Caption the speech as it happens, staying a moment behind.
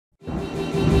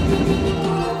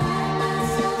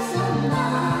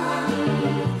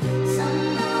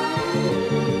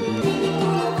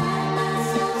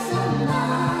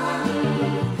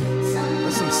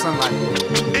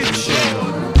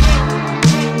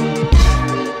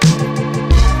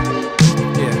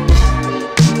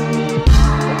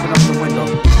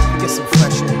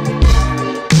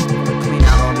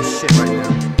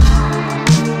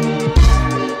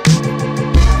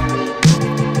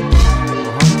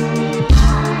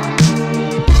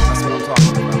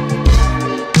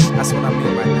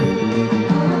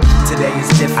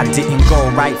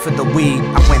right for the weed.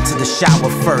 I went to the shower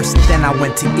first, then I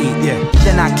went to eat.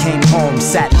 Then I came home,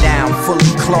 sat down, fully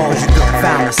clothed.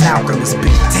 Found this Alchemist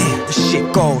beat. Damn, this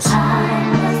shit goes.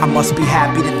 I must be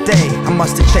happy today. I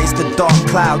must have chased the dark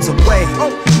clouds away.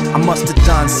 I must have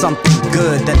done something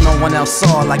good that no one else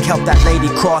saw, like help that lady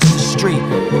cross the street.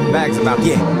 Bags about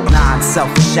 9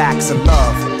 selfish acts of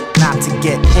love, not to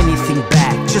get anything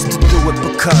back, just to do it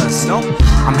because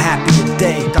I'm happy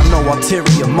today, got no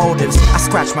ulterior motives. I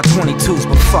scratch my 22s,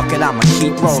 but fuck it, I'ma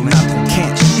keep rolling.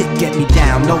 Can't shit get me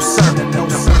down, no sir.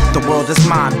 The world is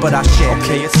mine, but I share.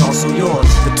 Okay, it's also yours.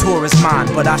 The tour is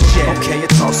mine, but I share. Okay,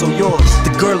 it's also yours.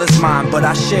 The girl is mine, but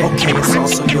I share. Okay, it's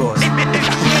also yours.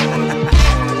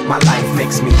 My life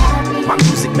makes me, my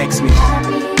music makes me.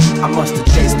 I must have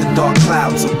chased the dark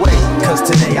clouds away, cause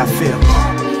today I feel.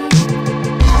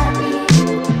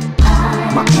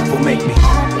 My people make me,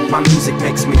 my music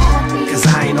makes me, cause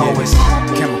I ain't always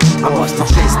chemical. I must have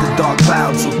chased the dark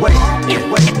clouds away.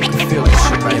 Feel this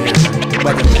shit right here.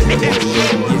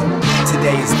 Weatherman.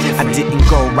 Today is different. I didn't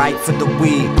go right for the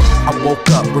weed. I woke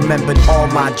up, remembered all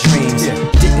my dreams.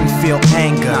 Didn't feel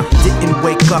anger, didn't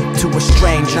wake up to a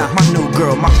stranger. My new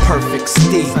girl, my perfect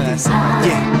steed.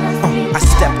 I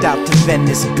stepped out to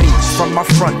Venice Beach. From my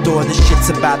front door, the shit's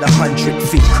about 100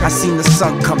 feet. I seen the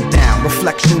sun come down,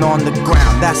 reflection on the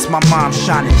ground. That's my mom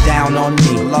shining down on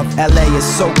me. LA is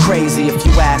so crazy if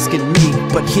you asking me,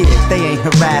 but here they ain't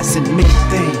harassing me.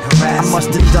 I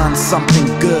must have done something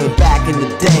good back in the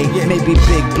day. Maybe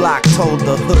Big Block told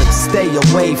the hood stay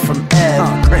away from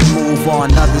Ev and move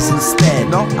on others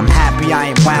instead. I'm happy I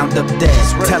ain't wound up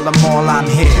dead. Tell them all I'm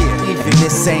here, and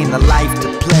this ain't a life to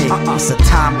play. It's a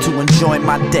time to enjoy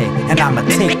my day, and I'ma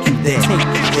take you there.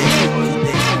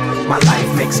 My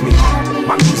life makes me,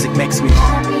 my music makes me.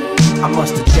 I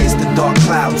must have chased the dark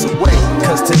clouds away,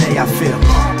 cause today I feel.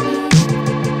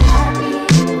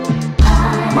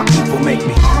 My people make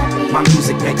me, my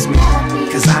music makes me,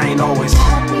 cause I ain't always.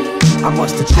 I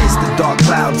must have chased the dark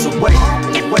clouds away.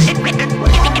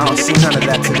 I don't see none of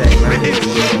that today, man.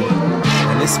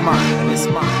 And it's mine, and it's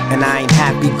mine. And I ain't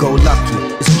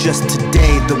happy-go-lucky. It's just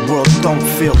today the world don't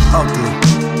feel ugly.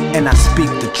 And I speak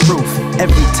the truth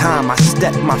every time I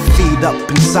step my feet up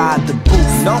inside the booth.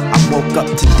 I woke up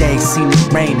today, seen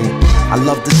it raining. I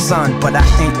love the sun, but I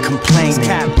ain't complaining.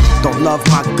 Don't love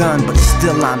my gun, but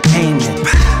still I'm aiming.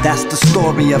 That's the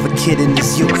story of a kid in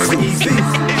his youth.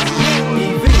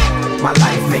 My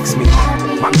life makes me,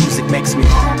 my music makes me.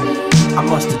 I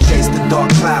must have chased the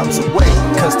dark clouds away,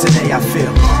 cause today I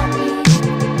feel.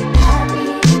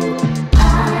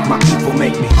 My people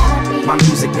make me, my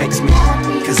music makes me,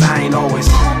 cause I ain't always.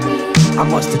 I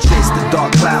must have chased the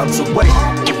dark clouds away.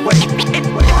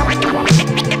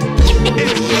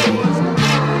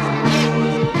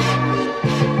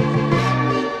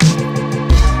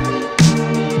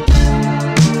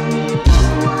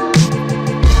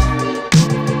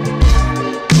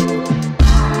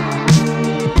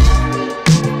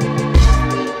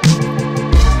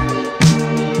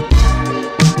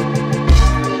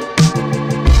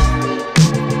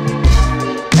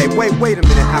 Wait a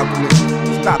minute,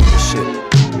 Alchemist. Stop this shit. I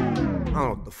don't know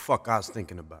what the fuck I was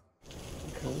thinking about.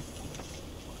 Okay.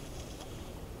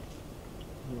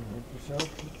 You hurt yourself?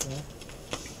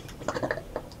 Okay.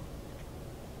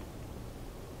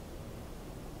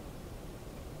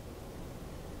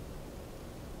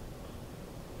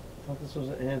 I thought this was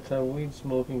an anti-weed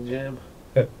smoking jam.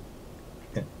 I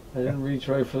didn't reach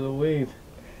right for the weed.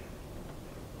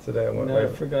 Today I went I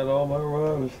right. forgot all my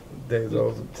rhymes. Days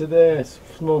old. Today I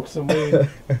smoked some weed.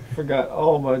 Forgot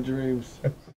all my dreams.